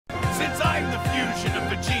fusion of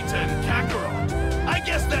Vegeta and Kakarot. I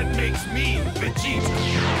guess that makes me Vegeta.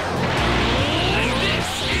 And this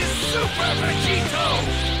is Super Vegito!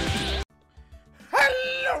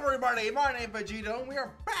 Hello everybody, my name is Vegito and we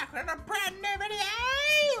are back with a brand new video!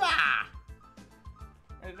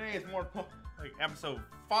 And today is more like episode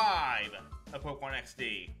 5 of Pokemon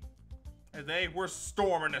XD. And today we're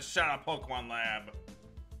storming the Shadow Pokemon Lab.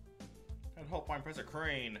 And help find Professor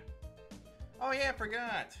Krane. Oh yeah, I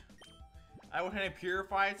forgot. I went ahead and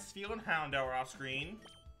purified Spheal and Houndour off screen.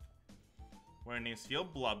 We're gonna name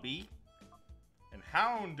Spheal Blubby. And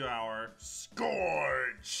Houndour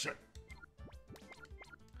Scourge!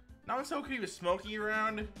 Now I'm so he was smoking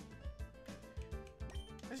around.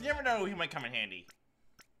 Because you never know, he might come in handy.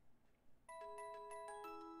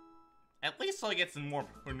 At least till I get some more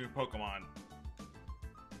new Pokemon.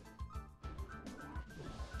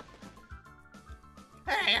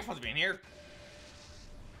 Hey, I'm supposed to be in here.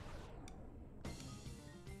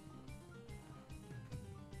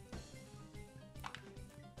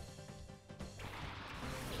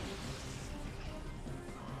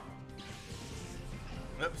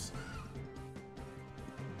 Oops.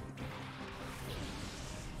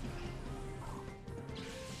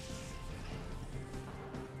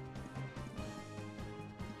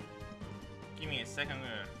 Give me a second.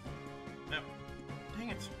 Nope. Dang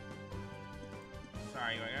it.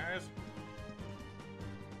 Sorry, guys.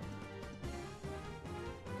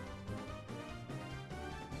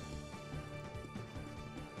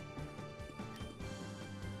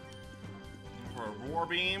 For a Roar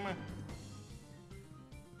Beam.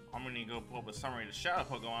 I'm gonna go pull up a summary of the Shadow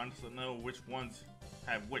Pokemon so I know which ones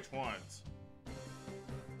have which ones.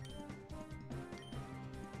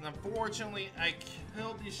 And unfortunately, I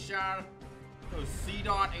killed these Shadow, those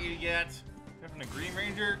C-Dot idiots from the Green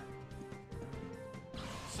Ranger.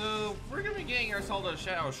 So we're gonna be getting ourselves a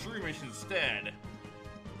Shadow Shrew mission instead.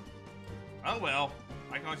 Oh well,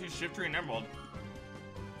 I can only use Shift Tree and Emerald.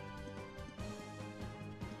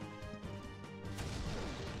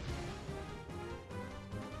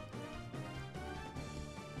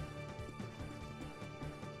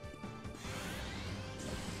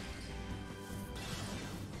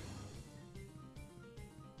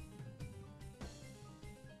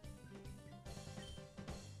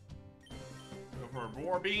 For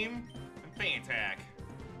Roar Beam and Faint Attack.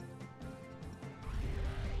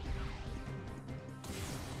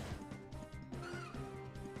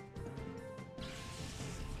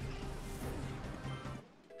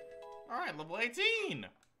 Alright, level 18!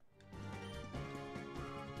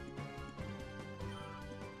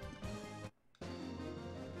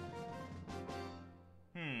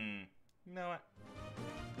 You know what?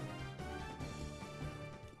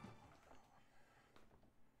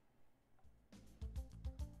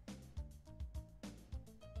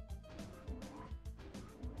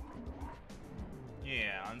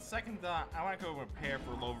 Yeah, on second thought, I want to go prepare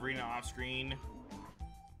for Lovrina off screen.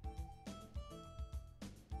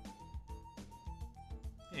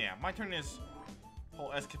 Yeah, my turn this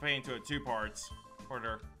whole escapade into 2 parts.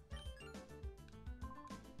 Order.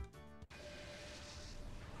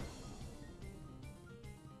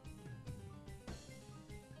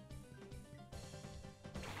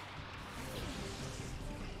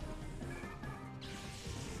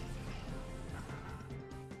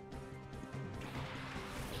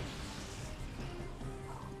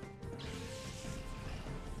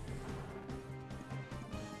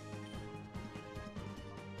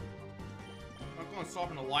 I'm going to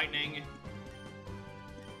soften the lightning.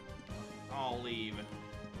 I'll leave.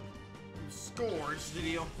 Scourge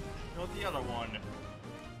video. Not the other one.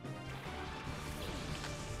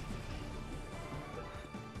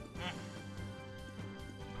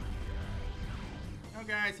 Now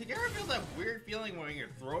guys, you ever feel that weird feeling when your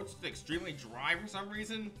throat's extremely dry for some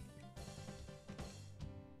reason?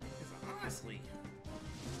 Because honestly,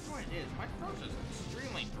 that's what it is. My throat's just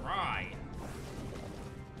extremely dry.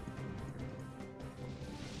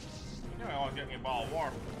 You know I always get me a bottle of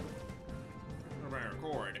water. We're going to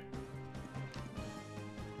record.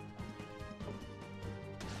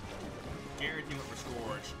 Guaranteed for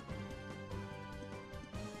Scourge.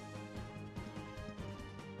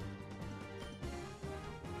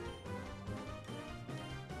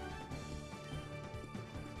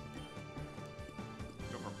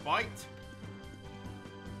 Go for Bite.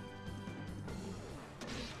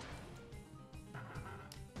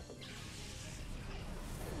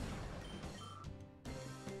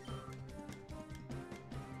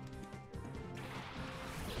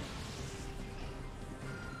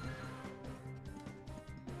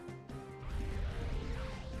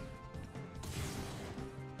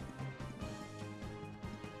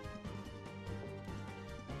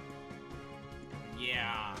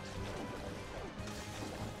 yeah.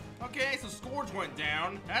 Okay, so Scourge went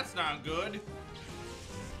down. That's not good.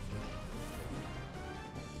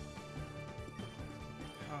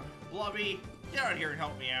 Blubby, get out here and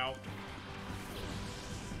help me out.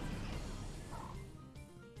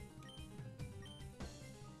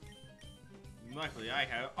 Luckily, I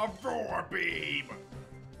have a Roar Beam!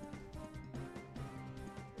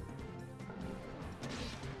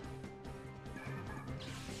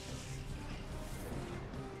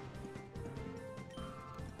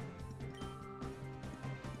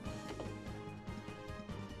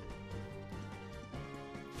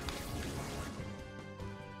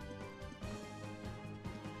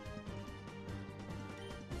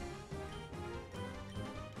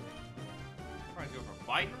 Trying to go for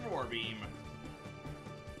Bite and Roar Beam.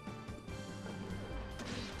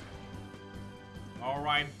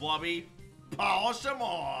 Alright, Blubby, polish him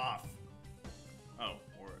off! Oh,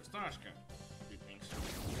 or Astonish can do things.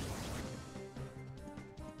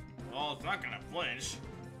 Well, it's not gonna flinch.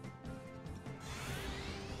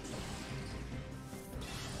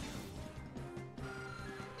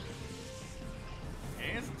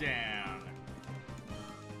 It's down.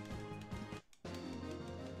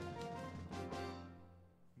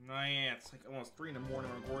 Nah, yeah, it's like almost 3 in the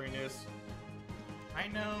morning when recording this. I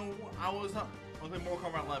know, I was up. I was in Mortal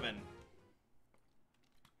Kombat 11.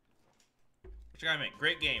 Which I gotta admit,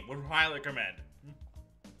 great game. Would highly recommend.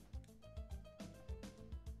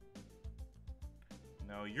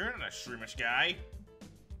 No, you're not a shroomish guy.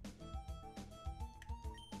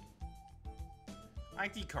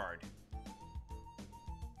 ID card.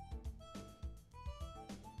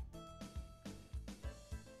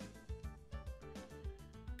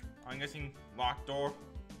 I'm guessing locked door.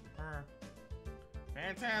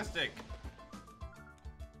 Fantastic.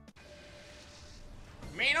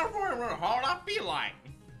 Man, I'm going to run hard, I feel like.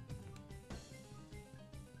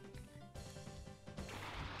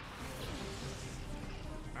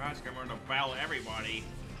 I'm just gonna battle everybody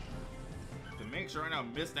to make sure I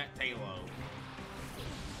don't miss that Talo.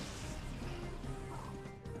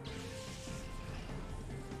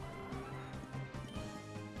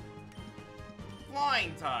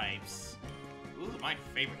 Flying types. Those are my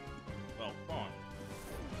favorite. Well, fun.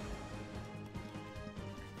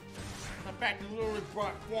 The fact that literally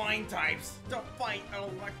brought flying types to fight an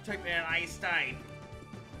electric type and an ice type.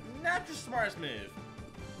 Not the smartest move.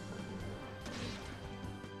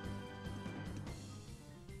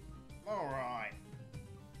 Alright.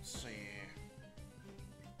 Let's see.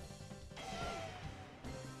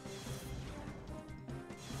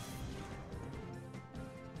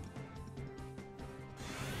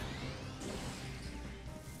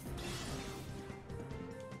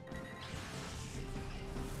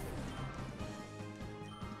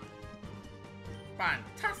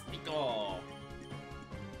 Fantastico!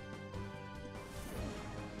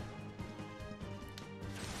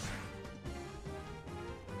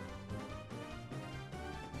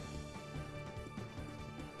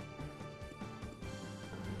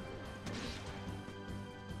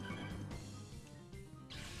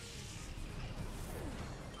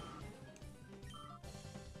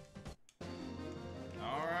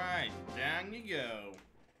 Alright, down you go.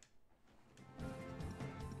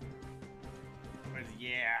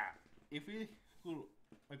 Yeah, if we put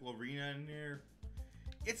like Lorena in there,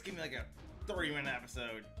 it's gonna be like a 30-minute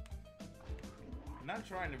episode. I'm not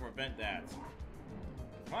trying to prevent that.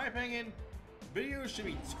 In my opinion, videos should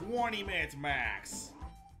be 20 minutes max.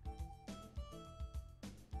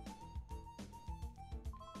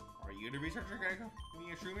 Are you the researcher, Geico? You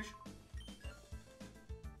need a shroomish?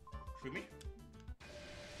 Shroomy?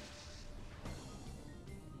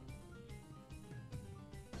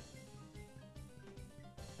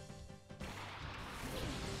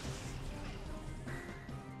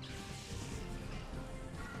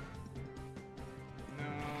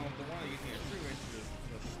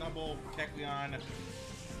 Kecleon.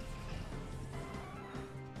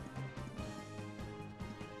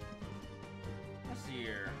 What's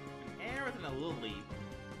here? An Aerith and a Lily.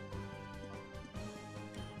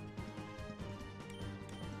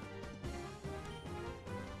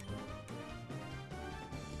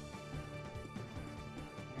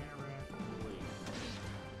 Aerith and Lily.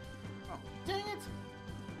 Oh, dang it!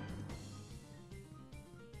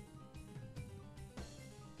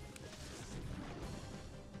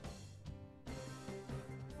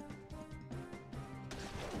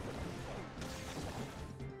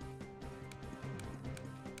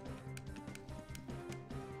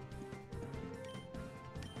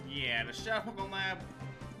 Yeah, the Shadow Pokemon Lab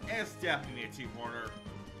is definitely a two-parter.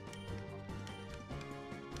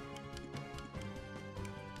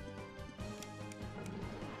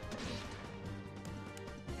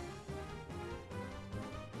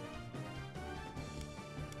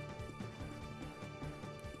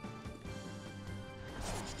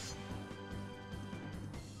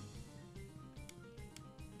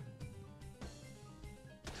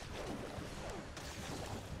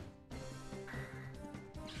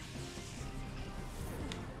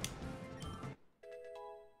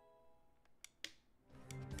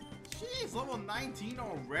 He's level 19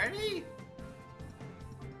 already?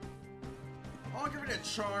 I'll give it a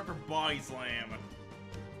charm for Body Slam.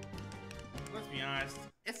 Let's be honest,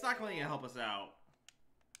 it's not going to help us out.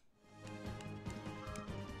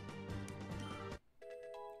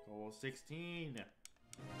 Level 16.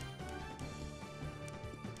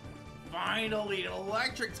 Finally, an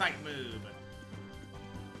electric type move.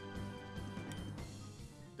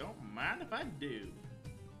 Don't mind if I do.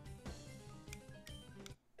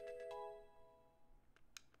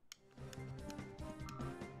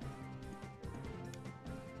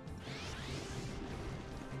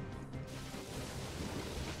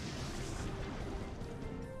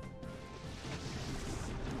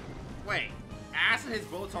 Wait, acid hits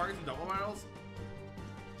both targets in double battles?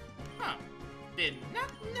 Huh. Did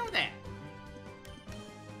not know that.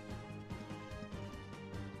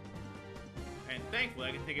 And thankfully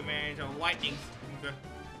I can take advantage of lightning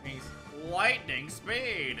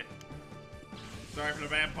speed. Sorry for the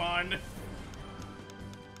bad pun.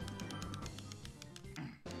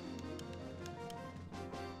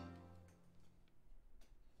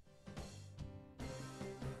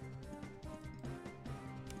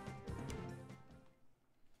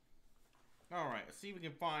 Alright, let's see if we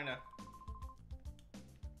can find a...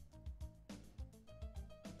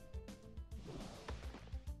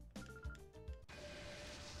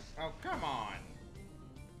 Oh, come on!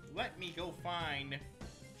 Let me go find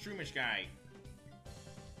Shroomish guy.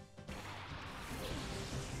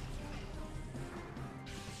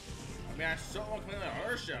 I mean, I still want to play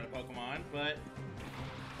the Earth Shadow Pokemon, but...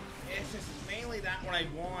 it's just mainly that what I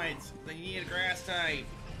want. They need a grass type.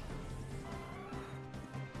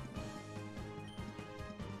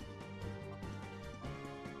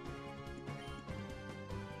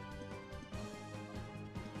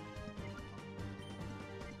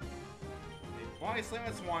 Body Slam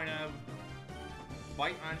and Swinub.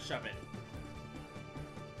 Bite on Shove It.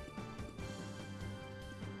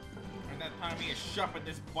 And that time me is shove at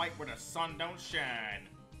this bite where the sun don't shine.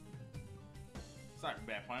 Sorry for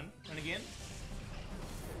bad pun. And again.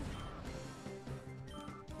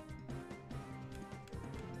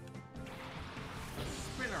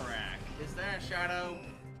 A Spinnerack. Is that a shadow?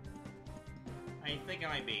 I think it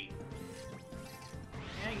might be.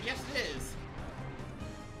 And yes it is.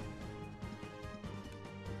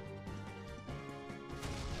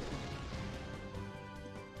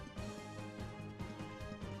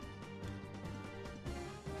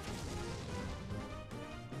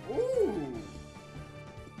 Ooh!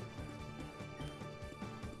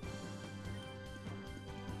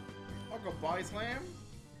 I'll go Body Slam.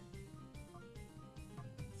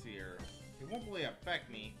 Let's see here. It won't really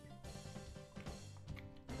affect me.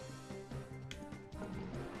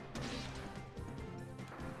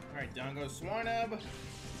 Alright, down goes Swinub.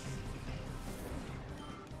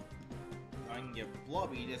 I can get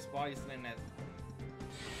Blubby, this Body Slam that.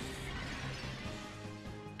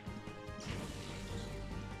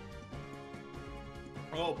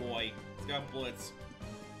 Oh boy, it's got Blitz.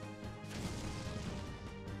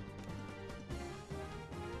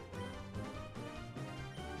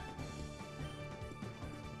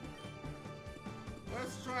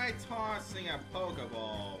 Let's try tossing a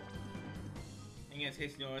Pokeball. And in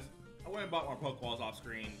case you notice, I went and bought more Pokeballs off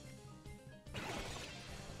screen.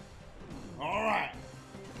 Alright!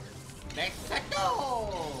 Let's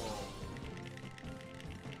go!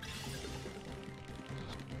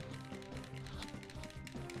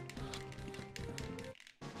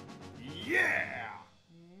 Yeah!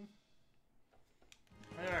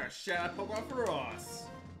 Another Shadow Pokemon for us.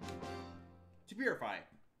 To purify.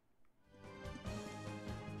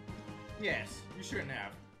 Yes, you shouldn't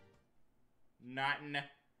have. Not in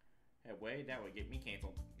that way, that would get me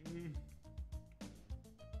canceled.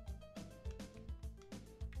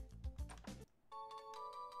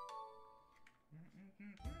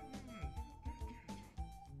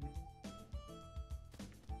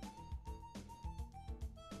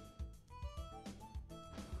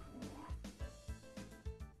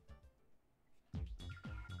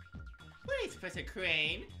 Please, Professor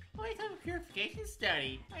Krane. Why have a purification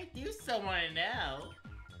study? I do so want to know.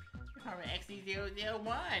 Department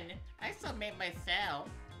XD001. I submit myself.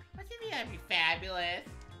 Don't you think that'd be fabulous?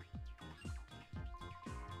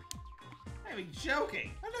 I'm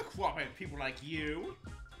joking. I'm not cooperating with people like you.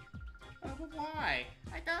 Oh, but why?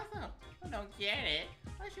 I thought so. I don't get it.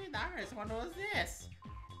 I should not understand what was this.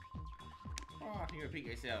 Oh, you repeat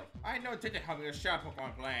yourself. I know to help me with Shadow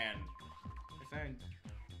Pokemon plan.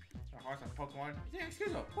 Horse on Pokemon. Yeah, excuse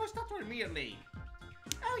me. Who stopped her immediately?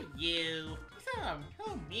 Oh, you. So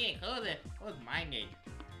me and close-minded.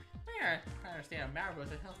 I understand how Marvel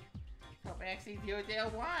to help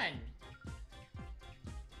XC001.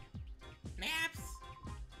 Snaps?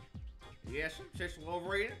 Yes, I'm just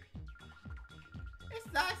overrated. It's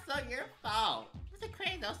also your fault. Mr.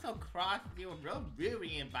 Krane's also cross with you and real rude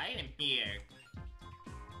and invite him here.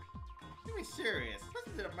 You be serious.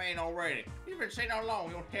 Listen to the man already. You've been saying how long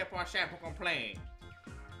you don't help our shampoo complain.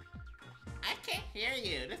 I can't hear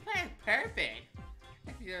you. This plan is perfect.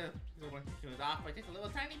 If you was off by just a little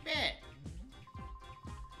tiny bit.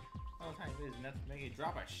 All the time it is enough to make you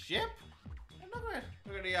drop a ship? And look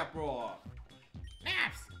at the uproar.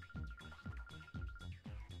 Snaps!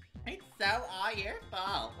 It's so all your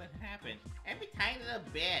fault. What happened? Every tiny little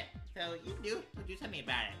bit. So you do something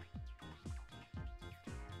about it.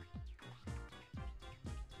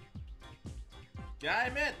 Yeah, I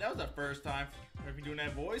admit, that was the first time I've been doing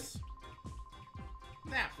that voice.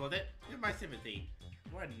 Snaps, was it? Give my sympathy.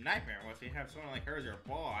 What a nightmare it was to have someone like her as your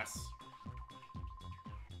boss.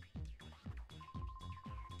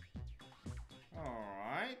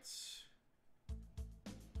 Alright.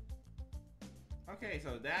 Okay,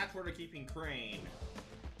 so that's where they're keeping Krane.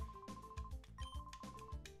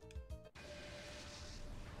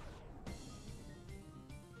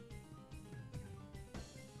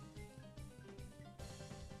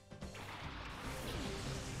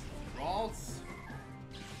 Ralts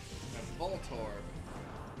and Voltorb.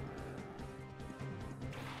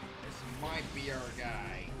 This might be our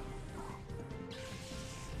guy.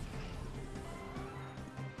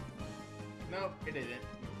 Nope, it isn't.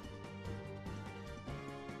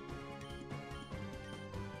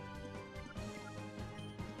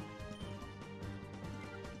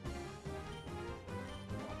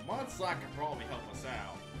 Well, Nuzlocke can probably help us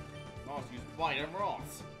out. I'll also use Bite and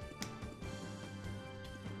Ross.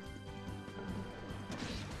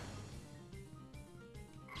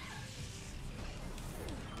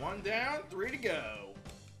 One down, 3 to go.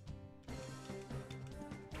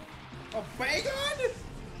 A Bagon?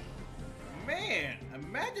 Man,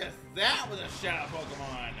 imagine if that was a Shadow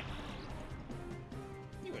Pokemon.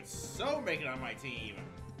 He would so make it on my team.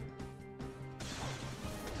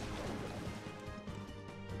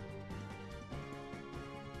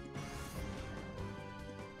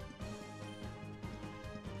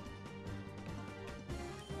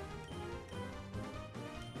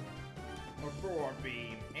 Roar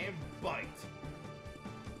Beam and Bite.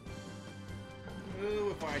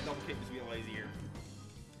 Ooh, if I double kick this wheel easier.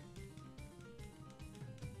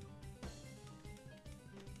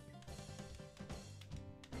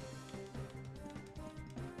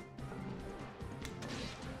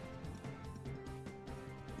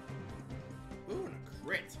 Ooh, and a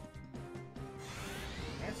crit.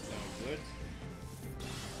 That's so good.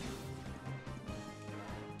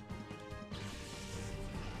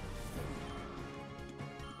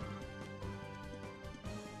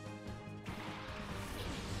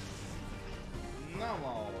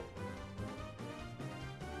 No.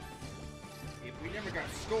 If we never got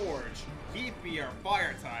Scourge, he'd be our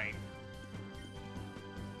fire type.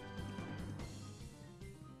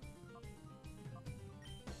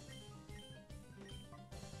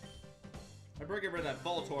 I better get rid of that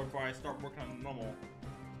Voltorb before I start working on normal.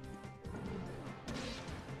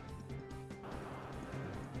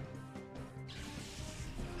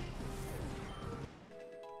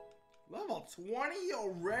 Level 20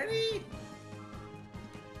 already?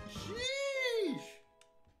 Sheesh!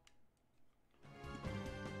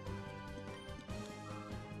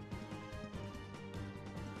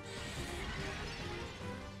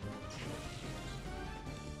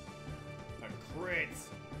 A crit.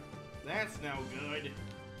 That's no good.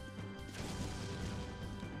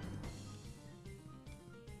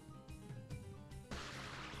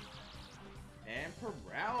 And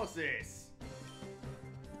paralysis.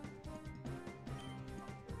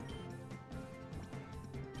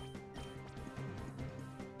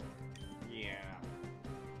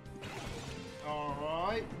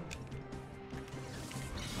 Alright.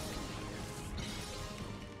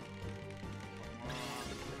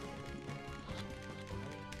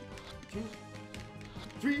 Two,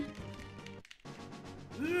 3.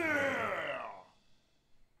 Yeah!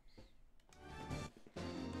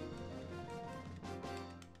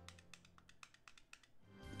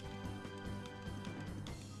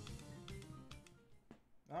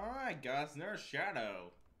 Alright, guys, there's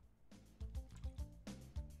Shadow.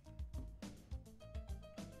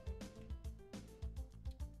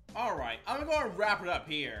 Alright, I'm going to wrap it up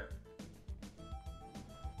here.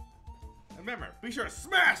 Remember, be sure to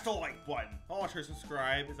smash the like button. Also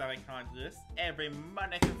subscribe as I make content to this every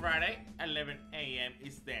Monday through Friday at 11 a.m.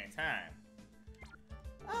 Eastern Time.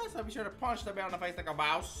 Also, be sure to punch the bell in the face like a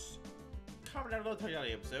mouse. Comment down below to tell you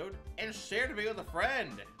the episode. And share the video with a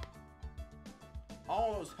friend.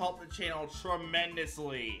 All those help the channel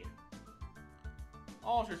tremendously.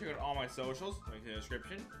 Also, check out all my socials, link in the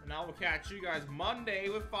description. And I will catch you guys Monday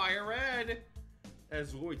with Fire Red,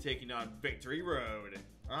 as we'll be taking on Victory Road.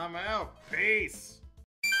 I'm out. Peace.